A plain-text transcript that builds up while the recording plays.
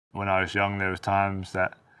When I was young, there was times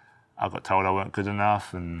that I got told I weren't good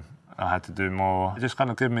enough and I had to do more. It just kind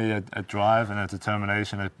of gave me a drive and a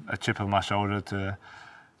determination, a chip on my shoulder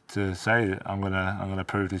to say I'm gonna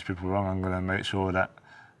prove these people wrong. I'm gonna make sure that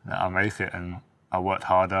I make it. And I worked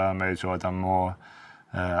harder. I made sure I'd done more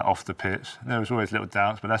off the pitch. There was always little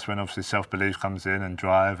doubts, but that's when obviously self-belief comes in and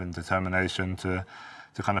drive and determination to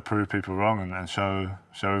kind of prove people wrong and show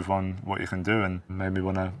everyone what you can do, and made me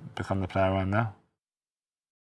want to become the player I am now.